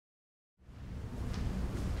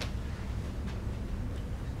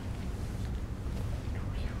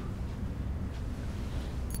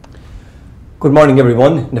Good morning,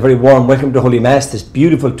 everyone, and a very warm welcome to Holy Mass, this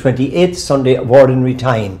beautiful 28th Sunday of Ordinary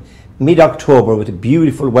Time, mid-October, with the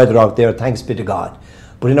beautiful weather out there, thanks be to God.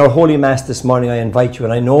 But in our Holy Mass this morning, I invite you,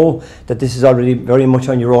 and I know that this is already very much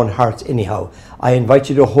on your own hearts anyhow, I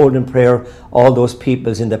invite you to hold in prayer all those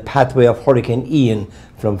peoples in the pathway of Hurricane Ian,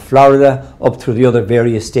 from Florida up through the other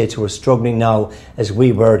various states who are struggling now, as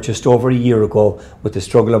we were just over a year ago, with the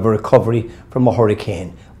struggle of a recovery from a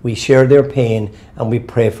hurricane. We share their pain and we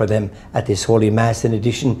pray for them at this Holy Mass, in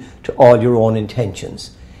addition to all your own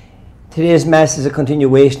intentions. Today's Mass is a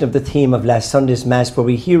continuation of the theme of last Sunday's Mass, where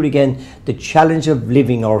we hear again the challenge of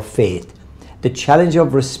living our faith, the challenge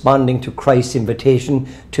of responding to Christ's invitation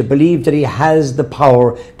to believe that He has the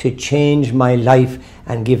power to change my life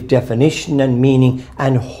and give definition and meaning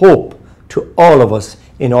and hope to all of us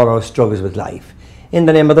in all our struggles with life. In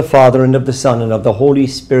the name of the Father, and of the Son, and of the Holy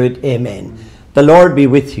Spirit, amen. The Lord be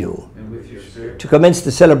with you. And with your spirit. To commence the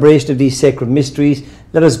celebration of these sacred mysteries,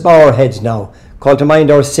 let us bow our heads now, call to mind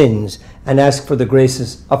our sins, and ask for the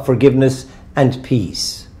graces of forgiveness and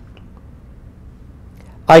peace.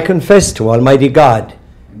 I confess to Almighty God,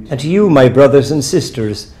 and to you, my brothers and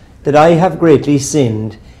sisters, that I have greatly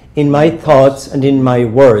sinned in my thoughts and in my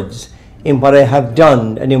words, in what I have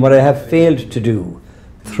done and in what I have failed to do,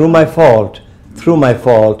 through my fault, through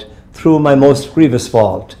my most grievous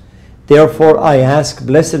fault. Therefore I ask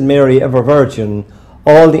Blessed Mary, ever Virgin,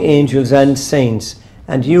 all the angels and saints,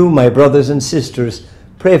 and you, my brothers and sisters,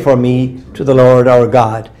 pray for me to the Lord our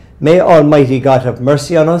God. May Almighty God have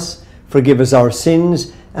mercy on us, forgive us our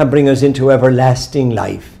sins, and bring us into everlasting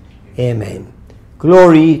life. Amen.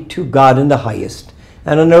 Glory to God in the highest,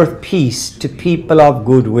 and on earth peace to people of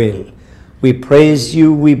good will. We praise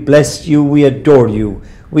you, we bless you, we adore you,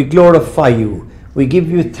 we glorify you, we give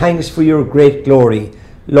you thanks for your great glory,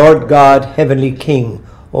 Lord God, Heavenly King,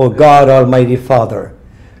 O God, Almighty Father,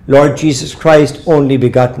 Lord Jesus Christ, only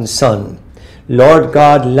begotten Son, Lord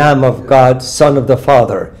God, Lamb of God, Son of the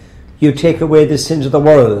Father, you take away the sins of the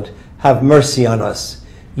world, have mercy on us.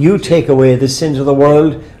 You take away the sins of the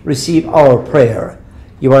world, receive our prayer.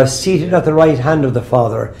 You are seated at the right hand of the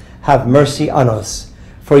Father, have mercy on us.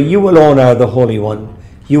 For you alone are the Holy One,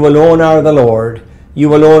 you alone are the Lord,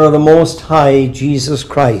 you alone are the Most High, Jesus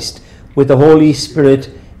Christ, with the Holy Spirit,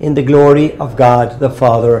 in the glory of God the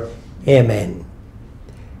Father. Amen.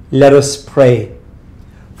 Let us pray.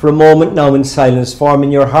 For a moment now, in silence, form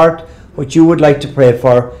in your heart what you would like to pray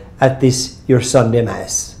for at this, your Sunday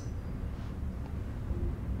Mass.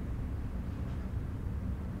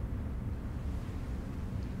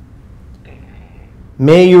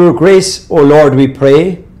 May your grace, O Lord, we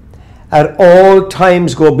pray, at all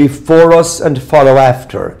times go before us and follow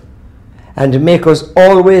after, and make us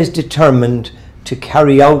always determined to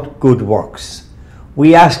carry out good works.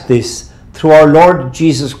 We ask this through our Lord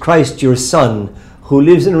Jesus Christ, your Son, who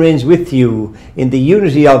lives and reigns with you in the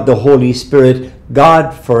unity of the Holy Spirit,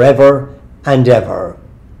 God, forever and ever.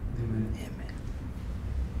 Amen. Amen.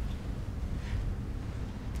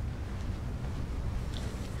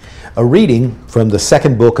 A reading from the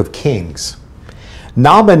second book of Kings.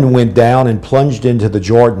 Naaman went down and plunged into the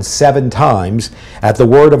Jordan 7 times at the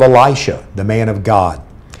word of Elisha, the man of God.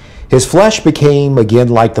 His flesh became again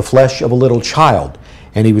like the flesh of a little child,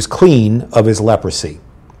 and he was clean of his leprosy.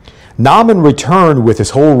 Naaman returned with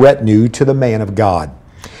his whole retinue to the man of God.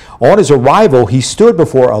 On his arrival, he stood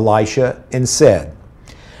before Elisha and said,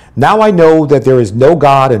 "Now I know that there is no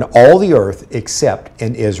God in all the earth except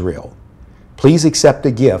in Israel. Please accept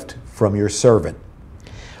a gift from your servant."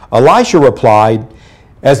 Elisha replied,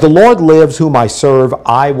 "As the Lord lives whom I serve,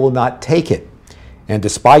 I will not take it." And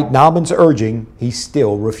despite Naaman's urging, he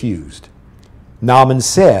still refused. Naaman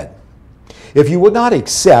said, "If you would not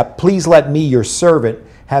accept, please let me, your servant,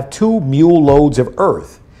 have 2 mule loads of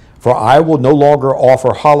earth, for I will no longer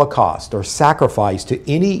offer holocaust or sacrifice to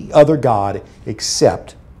any other god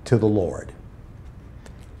except to the Lord."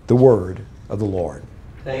 The word of the Lord.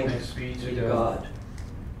 Thanks be to God.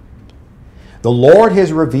 The Lord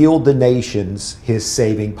has revealed the nations his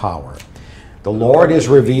saving power. The Lord has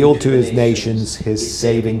revealed to his nations his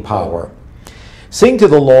saving power. Sing to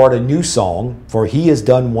the Lord a new song, for he has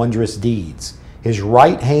done wondrous deeds. His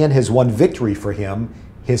right hand has won victory for him,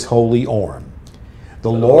 his holy arm.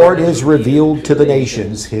 The Lord has revealed to the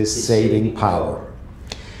nations his saving power.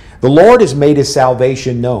 The Lord has made his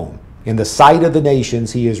salvation known. In the sight of the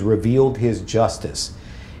nations he has revealed his justice.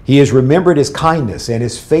 He has remembered his kindness and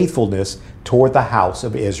his faithfulness toward the house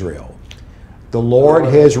of Israel. The Lord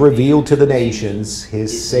has revealed to the nations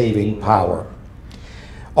his saving power.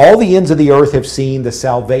 All the ends of the earth have seen the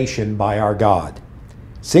salvation by our God.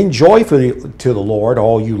 Sing joyfully to the Lord,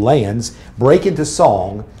 all you lands. Break into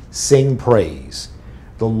song, sing praise.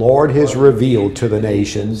 The Lord has revealed to the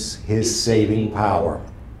nations his saving power.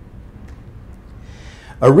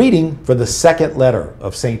 A reading from the second letter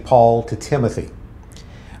of St. Paul to Timothy.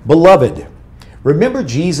 Beloved, remember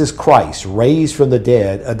Jesus Christ, raised from the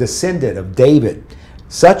dead, a descendant of David.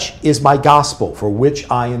 Such is my gospel, for which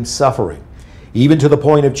I am suffering, even to the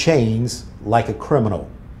point of chains, like a criminal.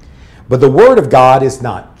 But the word of God is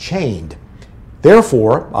not chained.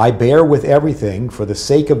 Therefore, I bear with everything for the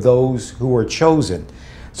sake of those who are chosen,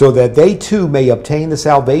 so that they too may obtain the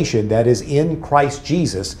salvation that is in Christ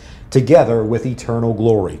Jesus, together with eternal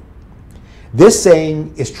glory. This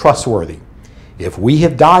saying is trustworthy. If we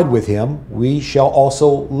have died with him, we shall also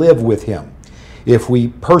live with him. If we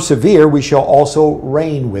persevere, we shall also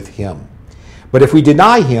reign with him. But if we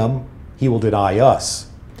deny him, he will deny us.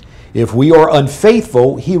 If we are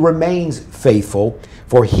unfaithful, he remains faithful,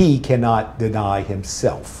 for he cannot deny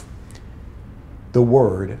himself. The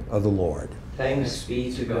word of the Lord. Thanks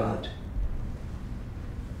be to God.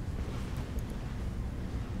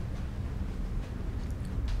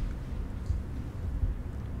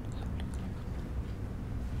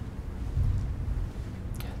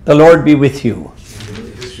 The Lord be with you.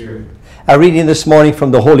 A reading this morning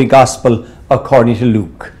from the Holy Gospel according to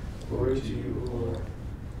Luke. Glory to you, O Lord.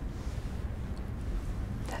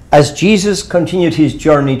 As Jesus continued his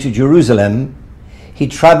journey to Jerusalem, he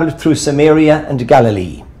traveled through Samaria and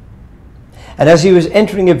Galilee. And as he was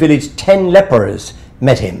entering a village, 10 lepers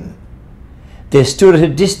met him. They stood at a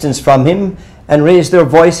distance from him and raised their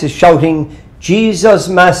voices, shouting, "Jesus,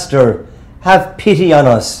 Master, have pity on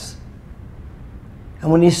us."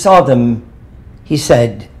 And when he saw them, he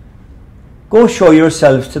said, "Go show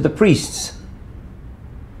yourselves to the priests."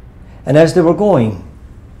 And as they were going,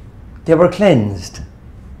 they were cleansed.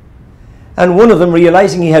 And one of them,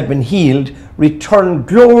 realizing he had been healed, returned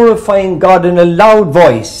glorifying God in a loud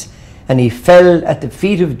voice, and he fell at the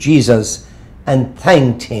feet of Jesus and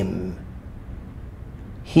thanked him.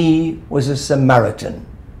 He was a Samaritan.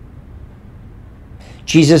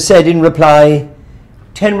 Jesus said in reply,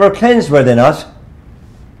 10 were cleansed, were they not?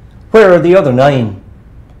 Where are the other 9?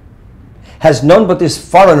 Has none but this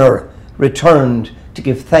foreigner returned to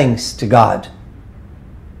give thanks to God?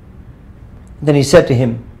 Then he said to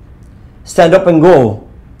him, "Stand up and go.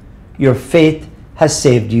 Your faith has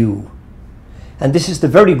saved you." And this is the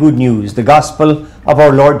very good news, the gospel of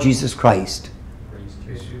our Lord Jesus Christ.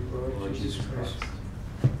 Praise you, Lord Jesus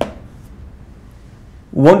Christ.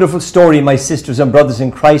 Wonderful story, my sisters and brothers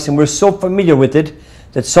in Christ, and we're so familiar with it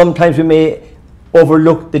that sometimes we may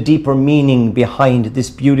overlook the deeper meaning behind this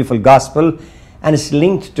beautiful gospel, and it's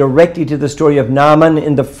linked directly to the story of Naaman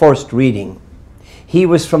in the first reading. He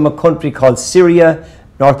was from a country called Syria,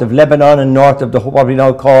 north of Lebanon and north of what we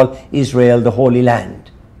now call Israel, the Holy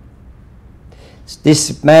Land.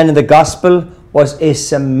 This man in the gospel was a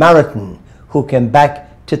Samaritan who came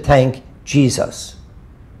back to thank Jesus.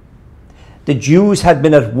 The Jews had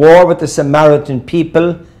been at war with the Samaritan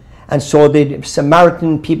people, and so the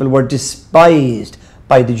Samaritan people were despised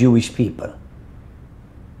by the Jewish people.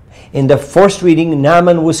 In the first reading,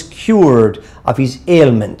 Naaman was cured of his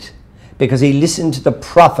ailment because he listened to the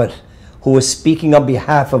prophet who was speaking on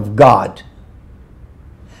behalf of God.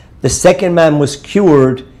 The second man was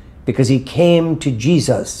cured because he came to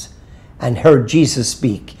Jesus and heard Jesus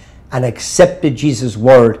speak and accepted Jesus'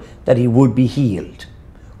 word that he would be healed.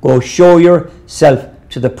 "Go show yourself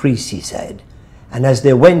to the priests," he said. And as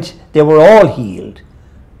they went, they were all healed.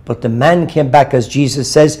 But the man came back, as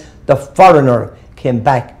Jesus says, the foreigner came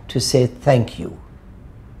back to say thank you.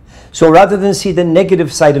 So rather than see the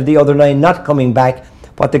negative side of the other 9 not coming back,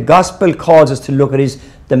 what the gospel calls us to look at is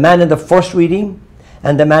the man in the first reading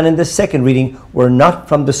and the man in the second reading were not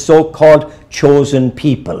from the so-called chosen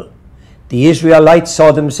people. The Israelites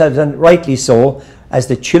saw themselves, and rightly so, as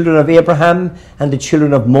the children of Abraham and the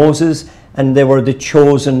children of Moses, and they were the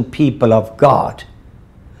chosen people of God.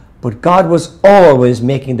 But God was always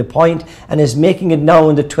making the point, and is making it now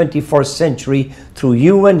in the 21st century through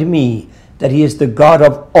you and me, that he is the God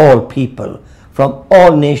of all people, from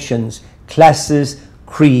all nations, classes,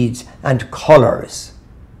 creeds, and colours.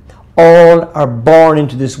 All are born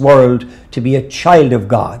into this world to be a child of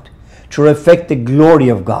God, to reflect the glory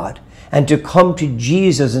of God, and to come to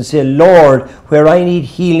Jesus and say, "Lord, where I need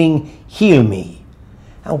healing, heal me."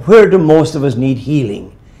 And where do most of us need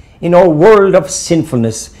healing? In our world of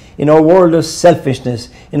sinfulness, in our world of selfishness,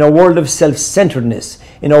 in our world of self-centeredness,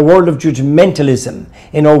 in our world of judgmentalism,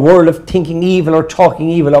 in our world of thinking evil or talking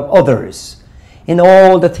evil of others, in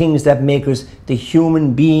all the things that make us the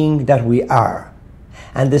human being that we are.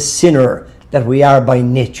 And the sinner that we are by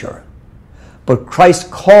nature. But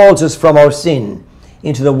Christ calls us from our sin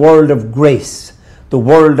into the world of grace, the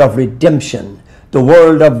world of redemption, the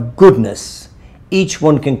world of goodness. Each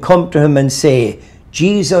one can come to him and say,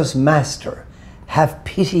 Jesus, Master, have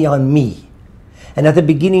pity on me. And at the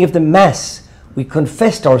beginning of the Mass, we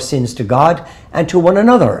confessed our sins to God and to one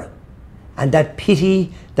another. And that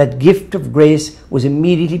pity, that gift of grace, was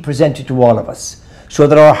immediately presented to all of us, so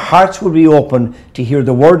that our hearts would be open to hear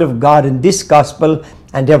the word of God in this gospel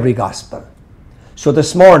and every gospel. So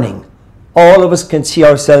this morning, all of us can see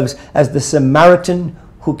ourselves as the Samaritan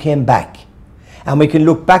who came back. And we can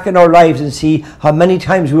look back in our lives and see how many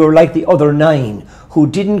times we were like the other 9 who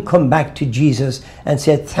didn't come back to Jesus and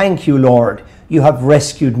said, thank you, Lord, you have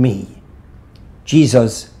rescued me.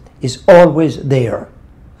 Jesus is always there,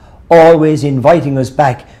 always inviting us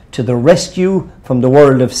back to the rescue from the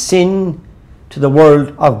world of sin to the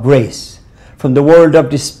world of grace, from the world of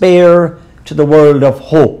despair to the world of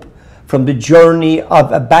hope, from the journey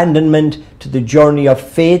of abandonment to the journey of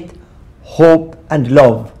faith, hope, and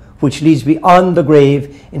love, which leads beyond the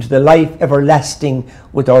grave into the life everlasting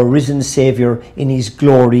with our risen Saviour in his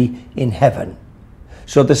glory in heaven.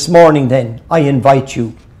 So this morning then, I invite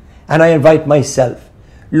you, and I invite myself,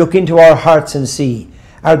 look into our hearts and see,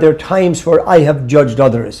 are there times where I have judged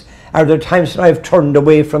others? Are there times when I have turned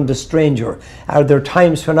away from the stranger? Are there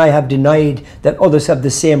times when I have denied that others have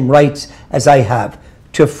the same rights as I have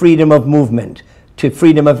to freedom of movement, to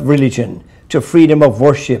freedom of religion, to freedom of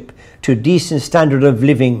worship, to decent standard of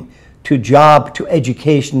living, to job, to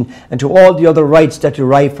education, and to all the other rights that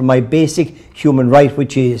derive from my basic human right,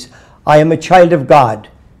 which is, I am a child of God,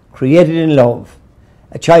 created in love,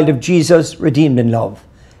 a child of Jesus, redeemed in love,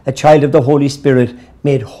 a child of the Holy Spirit,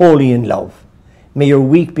 made holy in love. May your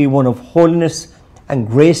week be one of holiness and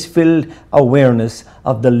grace-filled awareness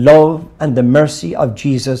of the love and the mercy of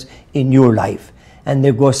Jesus in your life. And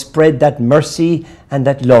they go spread that mercy and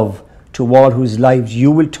that love to all whose lives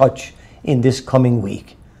you will touch in this coming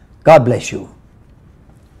week. God bless you.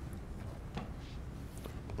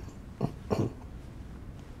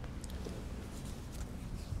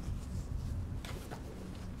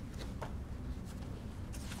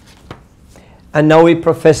 And now we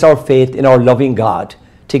profess our faith in our loving God.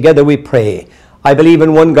 Together we pray. I believe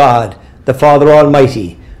in one God, the Father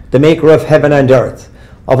Almighty, the maker of heaven and earth,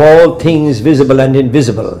 of all things visible and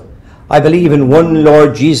invisible. I believe in one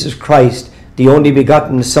Lord Jesus Christ, the only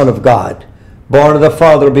begotten Son of God, born of the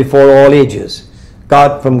Father before all ages,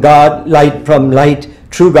 God from God, light from light,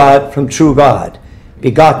 true God from true God,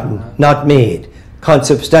 begotten, not made,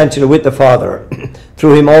 consubstantial with the Father.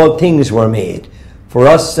 Through him all things were made. For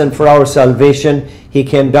us and for our salvation he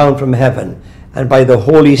came down from heaven, and by the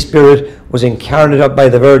Holy Spirit was incarnate up by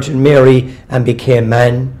the Virgin Mary and became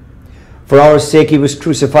man. For our sake he was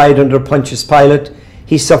crucified under Pontius Pilate.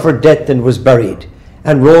 He suffered death and was buried,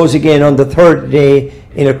 and rose again on the third day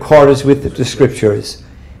in accordance with the Scriptures.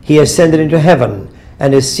 He ascended into heaven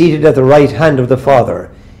and is seated at the right hand of the Father.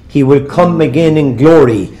 He will come again in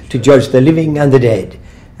glory to judge the living and the dead,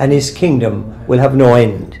 and his kingdom will have no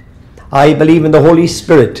end. I believe in the Holy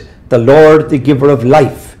Spirit, the Lord, the giver of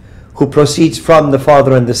life, who proceeds from the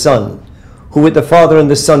Father and the Son, who with the Father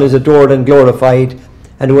and the Son is adored and glorified,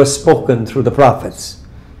 and who has spoken through the prophets.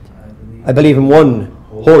 I believe in one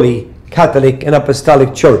holy, Catholic, and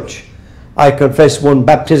Apostolic Church. I confess one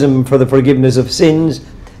baptism for the forgiveness of sins,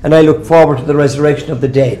 and I look forward to the resurrection of the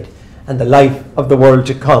dead and the life of the world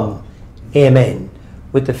to come. Amen.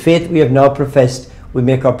 With the faith we have now professed, we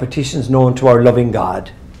make our petitions known to our loving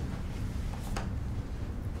God.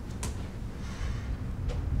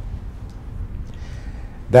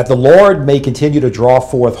 That the Lord may continue to draw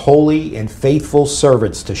forth holy and faithful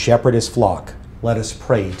servants to shepherd his flock, let us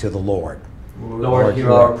pray to the Lord. Lord,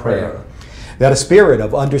 hear our prayer. That a spirit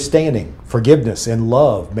of understanding, forgiveness, and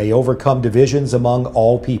love may overcome divisions among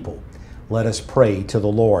all people, let us pray to the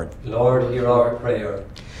Lord. Lord, hear our prayer.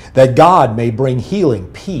 That God may bring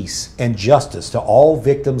healing, peace, and justice to all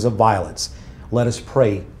victims of violence, let us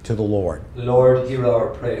pray to the Lord. Lord, hear our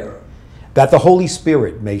prayer. That the Holy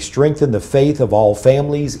Spirit may strengthen the faith of all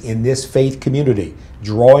families in this faith community,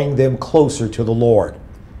 drawing them closer to the Lord.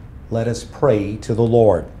 Let us pray to the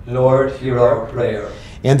Lord. Lord, hear our prayer.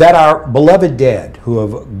 And that our beloved dead who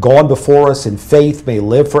have gone before us in faith may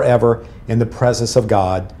live forever in the presence of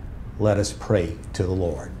God. Let us pray to the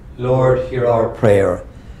Lord. Lord, hear our prayer.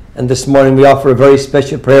 And this morning we offer a very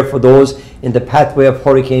special prayer for those in the pathway of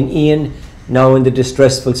Hurricane Ian, now in the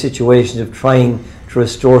distressful situation of trying to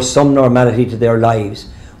restore some normality to their lives.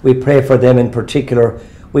 We pray for them in particular.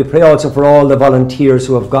 We pray also for all the volunteers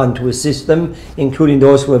who have gone to assist them, including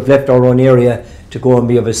those who have left our own area to go and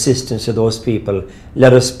be of assistance to those people.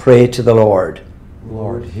 Let us pray to the Lord.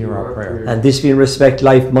 Lord, hear our prayer. And this being Respect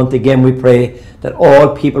Life Month, again we pray that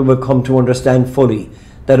all people will come to understand fully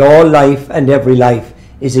that all life and every life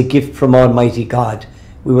is a gift from Almighty God.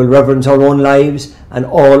 We will reverence our own lives and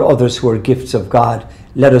all others who are gifts of God.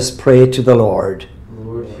 Let us pray to the Lord.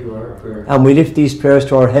 Lord, hear our prayer. And we lift these prayers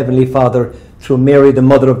to our Heavenly Father through Mary, the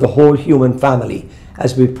mother of the whole human family,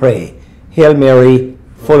 as we pray. Hail Mary,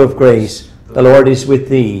 full of grace, the Lord is with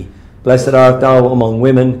thee. Blessed art thou among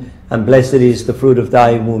women, and blessed is the fruit of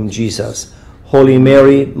thy womb, Jesus. Holy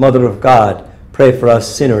Mary, Mother of God, pray for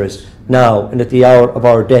us sinners, now and at the hour of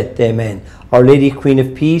our death. Amen. Our Lady, Queen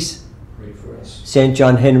of Peace, Pray for us. St.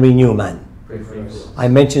 John Henry Newman. Pray for us. I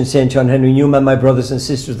mentioned St. John Henry Newman, my brothers and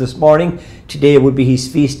sisters, this morning. Today would be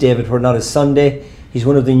his feast day, but we're not a Sunday. He's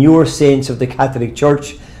one of the newer saints of the Catholic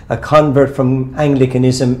Church, a convert from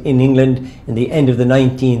Anglicanism in England in the end of the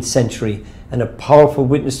 19th century, and a powerful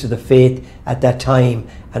witness to the faith at that time,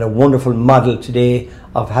 and a wonderful model today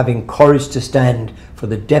of having courage to stand for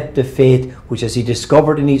the depth of faith, which, as he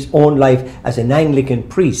discovered in his own life as an Anglican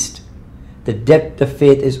priest, the depth of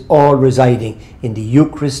faith is all residing in the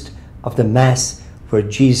Eucharist of the Mass, where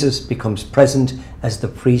Jesus becomes present as the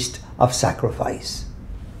priest of sacrifice.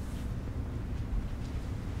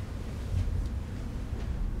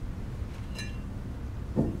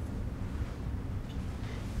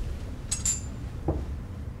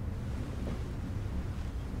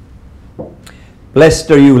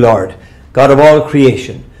 Blessed are you, Lord, God of all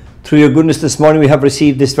creation. Through your goodness this morning we have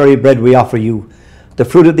received this very bread we offer you, the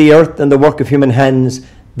fruit of the earth and the work of human hands.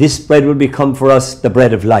 This bread will become for us the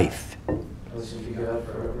bread of life. Blessed be God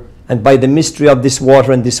forever. And by the mystery of this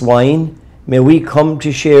water and this wine, may we come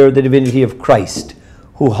to share the divinity of Christ,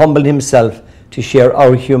 who humbled himself to share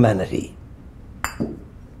our humanity.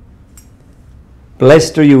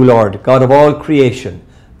 Blessed are you, Lord, God of all creation.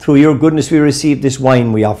 Through your goodness we receive this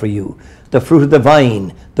wine we offer you, the fruit of the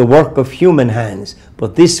vine, the work of human hands.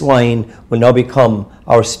 But this wine will now become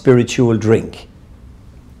our spiritual drink.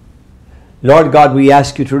 Lord God, we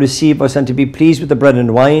ask you to receive us and to be pleased with the bread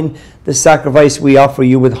and wine, the sacrifice we offer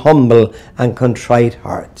you with humble and contrite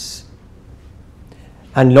hearts.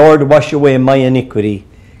 And Lord, wash away my iniquity.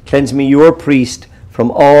 Cleanse me, your priest, from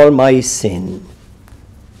all my sin.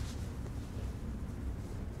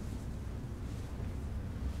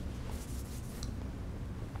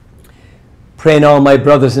 Pray now, my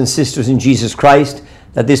brothers and sisters in Jesus Christ,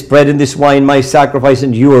 that this bread and this wine, my sacrifice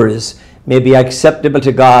and yours, may be acceptable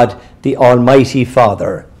to God, the Almighty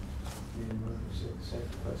Father.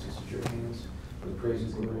 Sacrifices at your hands for the praise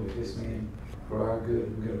and glory of his name, for our good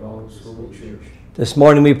and good of all his holy church. This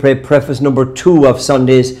morning we pray preface number 2 of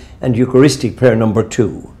Sundays and Eucharistic prayer number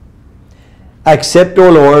 2. Accept,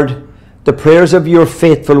 O Lord, the prayers of your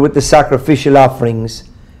faithful with the sacrificial offerings,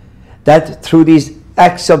 that through these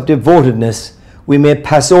acts of devotedness we may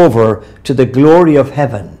pass over to the glory of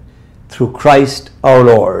heaven, through Christ our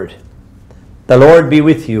Lord. The Lord be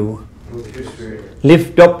with you. With your spirit.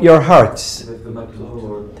 Lift up your hearts. Lift them up to the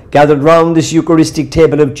Lord. Gathered round this Eucharistic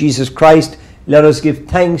table of Jesus Christ, let us give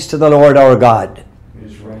thanks to the Lord our God. It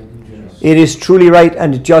is right and just. It is truly right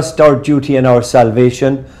and just, our duty and our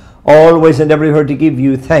salvation, always and everywhere to give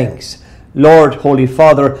you thanks, Lord, Holy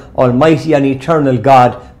Father, Almighty and eternal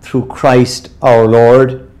God, through Christ our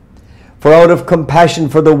Lord. For out of compassion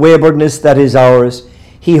for the waywardness that is ours,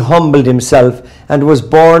 he humbled himself and was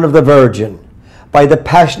born of the Virgin. By the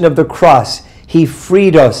passion of the cross, he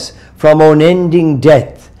freed us from unending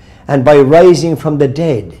death, and by rising from the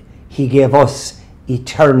dead, he gave us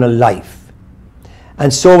eternal life.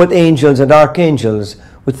 And so with angels and archangels,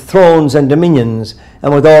 with thrones and dominions,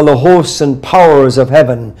 and with all the hosts and powers of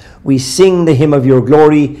heaven, we sing the hymn of your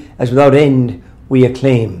glory, as without end we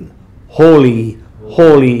acclaim. Holy,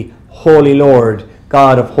 holy, holy Lord,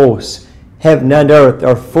 God of hosts, heaven and earth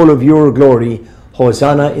are full of your glory.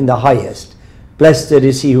 Hosanna in the highest. Blessed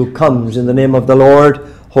is he who comes in the name of the Lord.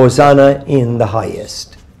 Hosanna in the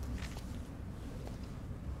highest.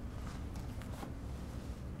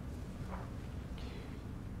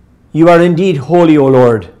 You are indeed holy, O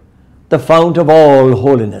Lord, the fount of all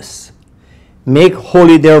holiness. Make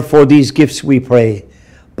holy, therefore, these gifts, we pray,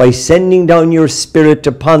 by sending down your Spirit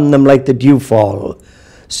upon them like the dewfall,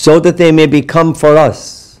 so that they may become for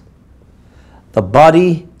us the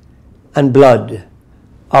body and blood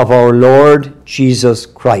of our Lord Jesus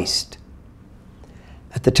Christ.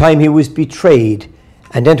 At the time he was betrayed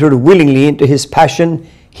and entered willingly into his passion,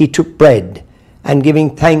 he took bread, and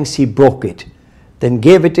giving thanks he broke it, then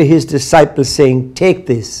gave it to his disciples, saying, "Take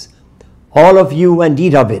this, all of you, and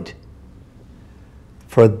eat of it.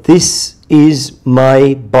 For this is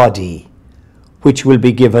my body, which will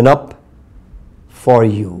be given up for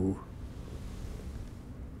you.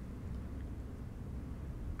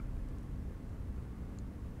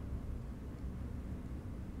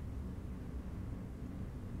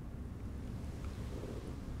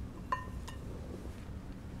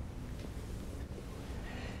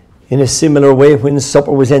 In a similar way, when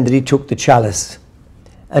supper was ended, he took the chalice,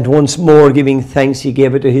 and once more giving thanks, he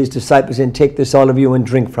gave it to his disciples, and take this, all of you, and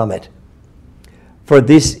drink from it. For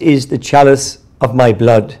this is the chalice of my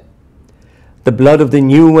blood, the blood of the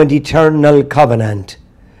new and eternal covenant,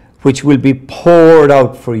 which will be poured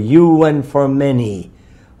out for you and for many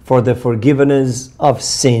for the forgiveness of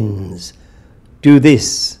sins. Do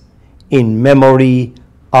this in memory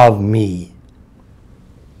of me.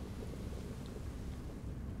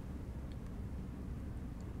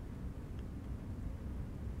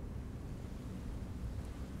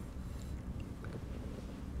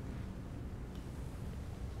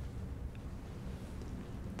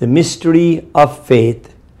 The mystery of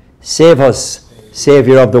faith. Save us,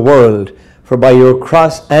 Saviour of the world, for by your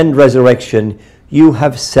cross and resurrection you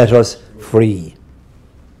have set us free.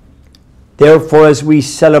 Therefore, as we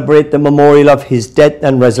celebrate the memorial of his death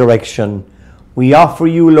and resurrection, we offer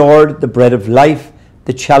you, Lord, the bread of life,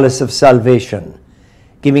 the chalice of salvation,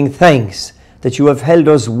 giving thanks that you have held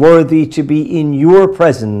us worthy to be in your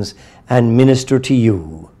presence and minister to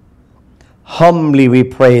you. Humbly we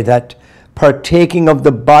pray that, partaking of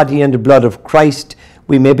the body and blood of Christ,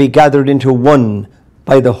 we may be gathered into one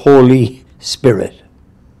by the Holy Spirit.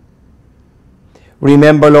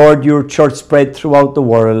 Remember, Lord, your church spread throughout the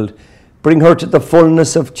world. Bring her to the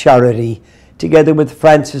fullness of charity, together with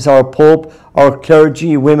Francis, our Pope, our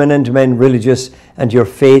clergy, women and men religious, and your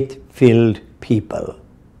faith-filled people.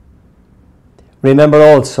 Remember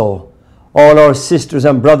also all our sisters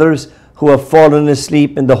and brothers who have fallen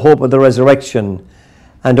asleep in the hope of the resurrection,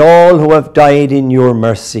 and all who have died in your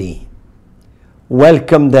mercy.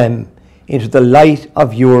 Welcome them into the light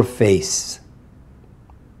of your face.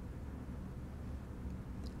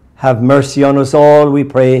 Have mercy on us all, we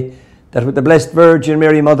pray, that with the Blessed Virgin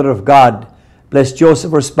Mary, Mother of God, blessed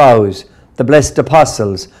Joseph, her spouse, the blessed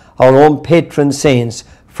apostles, our own patron saints,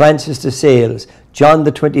 Francis de Sales, John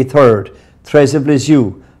the 23rd, Therese of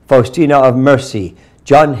Lisieux, Faustina of Mercy,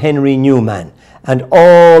 John Henry Newman, and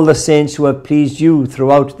all the saints who have pleased you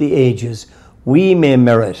throughout the ages, we may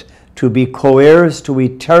merit to be co-heirs to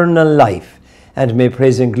eternal life, and may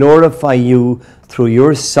praise and glorify you through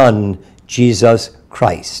your Son, Jesus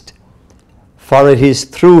Christ. For it is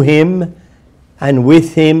through him, and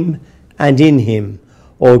with him, and in him,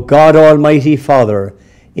 O God Almighty Father,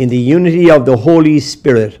 in the unity of the Holy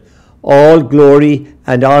Spirit, all glory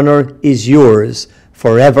and honor is yours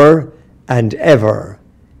forever and ever.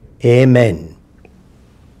 Amen.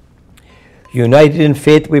 United in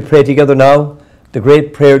faith, we pray together now the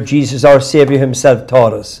great prayer Jesus our Saviour himself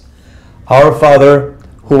taught us. Our Father,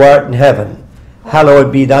 who art in heaven,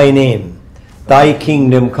 hallowed be thy name. Thy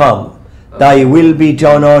kingdom come, thy will be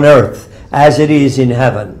done on earth as it is in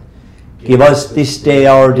heaven. Give us this day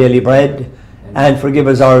our daily bread, and forgive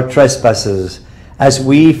us our trespasses, as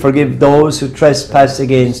we forgive those who trespass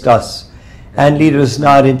against us. And lead us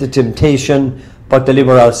not into temptation, but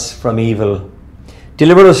deliver us from evil.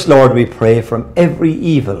 Deliver us, Lord, we pray, from every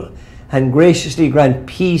evil, and graciously grant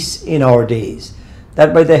peace in our days,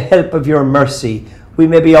 that by the help of your mercy we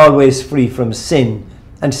may be always free from sin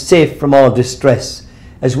and safe from all distress,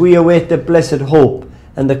 as we await the blessed hope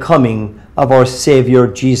and the coming of our Saviour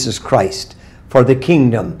Jesus Christ. For the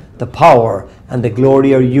kingdom, the power, and the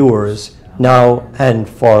glory are yours, now and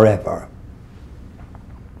forever.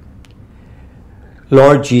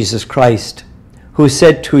 Lord Jesus Christ, who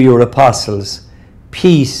said to your apostles,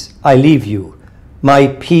 "Peace I leave you, my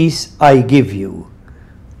peace I give you,"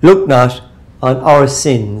 look not on our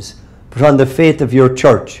sins, but on the faith of your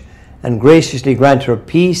church, and graciously grant her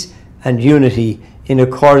peace and unity in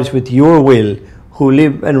accordance with your will, who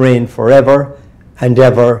live and reign forever and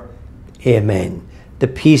ever. Amen. The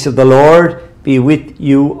peace of the Lord be with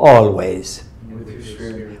you always. With your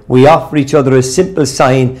spirit. We offer each other a simple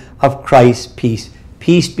sign of Christ's peace.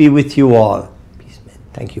 Peace be with you all. Peace, man.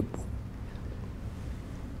 Thank you.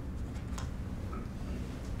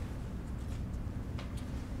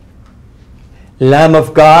 Lamb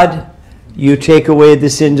of God, you take away the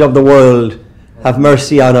sins of the world. Have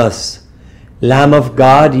mercy on us. Lamb of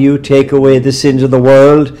God, you take away the sins of the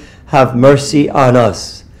world. Have mercy on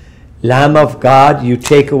us. Lamb of God, you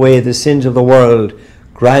take away the sins of the world.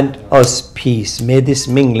 Grant us peace. May this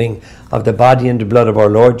mingling of the body and the blood of our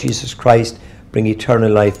Lord Jesus Christ bring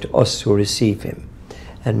eternal life to us who receive him.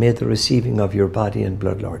 And may the receiving of your body and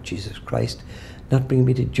blood, Lord Jesus Christ, not bring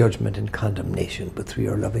me to judgment and condemnation, but through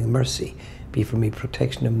your loving mercy, be for me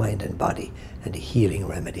protection of mind and body, and a healing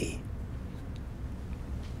remedy.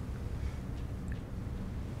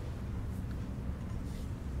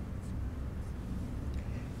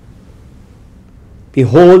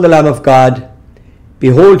 Behold the Lamb of God.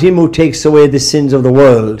 Behold him who takes away the sins of the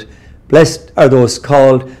world. Blessed are those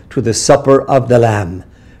called to the supper of the Lamb.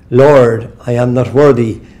 Lord, I am not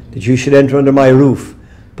worthy that you should enter under my roof,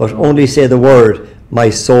 but only say the word, my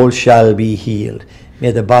soul shall be healed.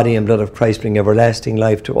 May the body and blood of Christ bring everlasting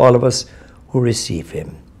life to all of us who receive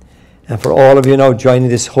him. And for all of you now joining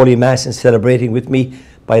this Holy Mass and celebrating with me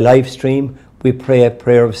by live stream, we pray a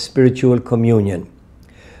prayer of spiritual communion.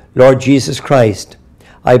 Lord Jesus Christ,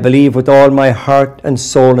 I believe with all my heart and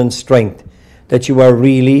soul and strength that you are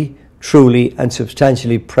really, truly, and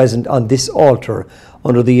substantially present on this altar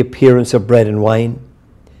under the appearance of bread and wine.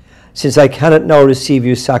 Since I cannot now receive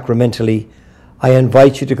you sacramentally, I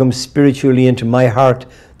invite you to come spiritually into my heart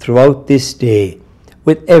throughout this day,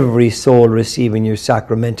 with every soul receiving you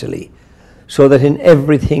sacramentally, so that in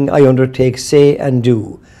everything I undertake, say, and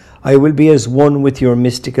do, I will be as one with your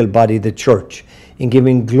mystical body, the Church, in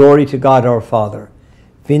giving glory to God our Father,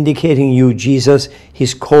 vindicating you, Jesus,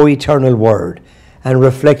 his co-eternal Word, and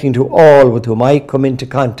reflecting to all with whom I come into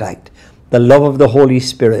contact the love of the Holy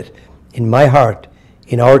Spirit in my heart,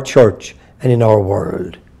 in our Church, and in our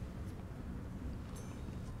world.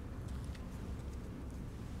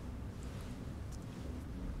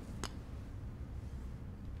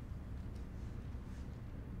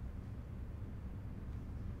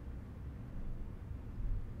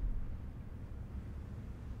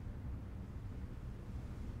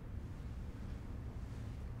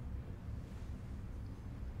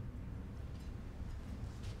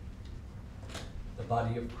 The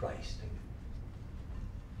body of Christ.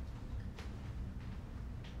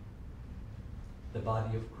 The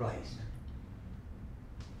body of Christ.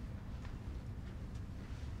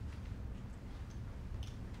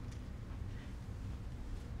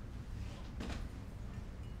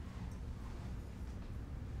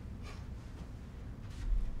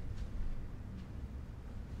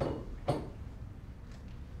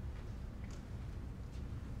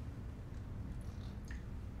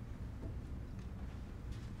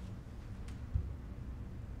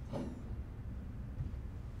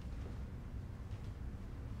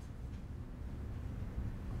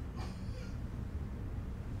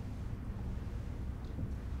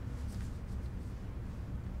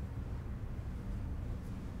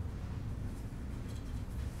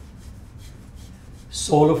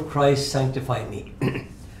 Soul of Christ, sanctify me.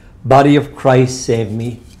 Body of Christ, save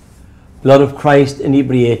me. Blood of Christ,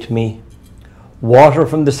 inebriate me. Water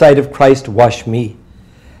from the side of Christ, wash me.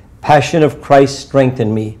 Passion of Christ,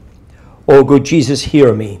 strengthen me. O good Jesus,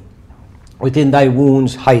 hear me. Within thy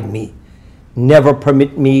wounds, hide me. Never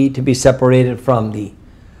permit me to be separated from thee.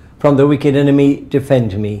 From the wicked enemy,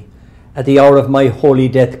 defend me. At the hour of my holy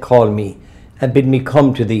death, call me, and bid me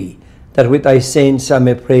come to thee, that with thy saints I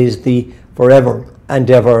may praise thee forever and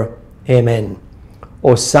ever. Amen.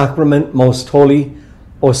 O sacrament most holy,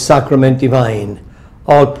 O sacrament divine,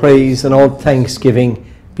 all praise and all thanksgiving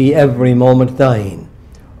be every moment thine.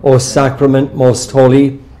 O sacrament most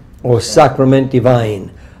holy, O sacrament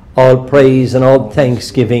divine, all praise and all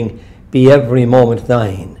thanksgiving be every moment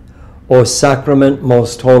thine. O sacrament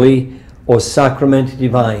most holy, O sacrament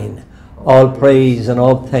divine, all praise and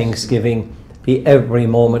all thanksgiving be every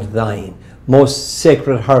moment thine. Most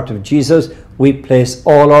Sacred Heart of Jesus, we place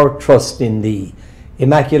all our trust in thee.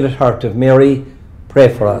 Immaculate Heart of Mary,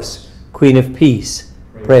 pray for us. Queen of Peace,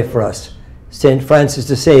 pray for us. Saint Francis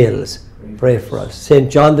de Sales, pray for us.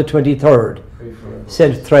 Saint John the 23rd,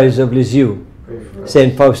 Saint Thérèse of Lisieux,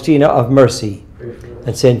 Saint Faustina of Mercy,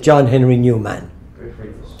 and Saint John Henry Newman.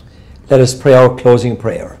 Let us pray our closing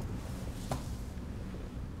prayer.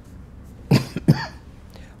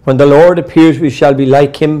 When the Lord appears, we shall be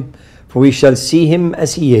like him, for we shall see him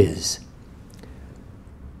as he is.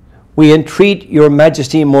 We entreat your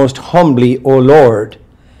majesty most humbly, O Lord,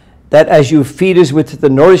 that as you feed us with the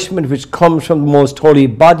nourishment which comes from the most holy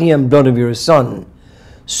body and blood of your Son,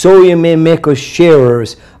 so you may make us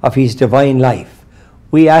sharers of his divine life.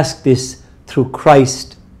 We ask this through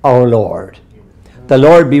Christ our Lord. The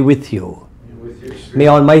Lord be with you. May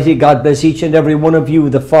Almighty God bless each and every one of you,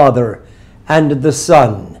 the Father, and the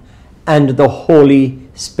Son, and the Holy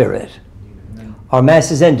Spirit. Our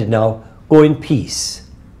Mass is ended now. Go in peace.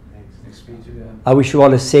 I wish you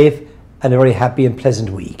all a safe and a very happy and pleasant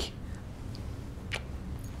week.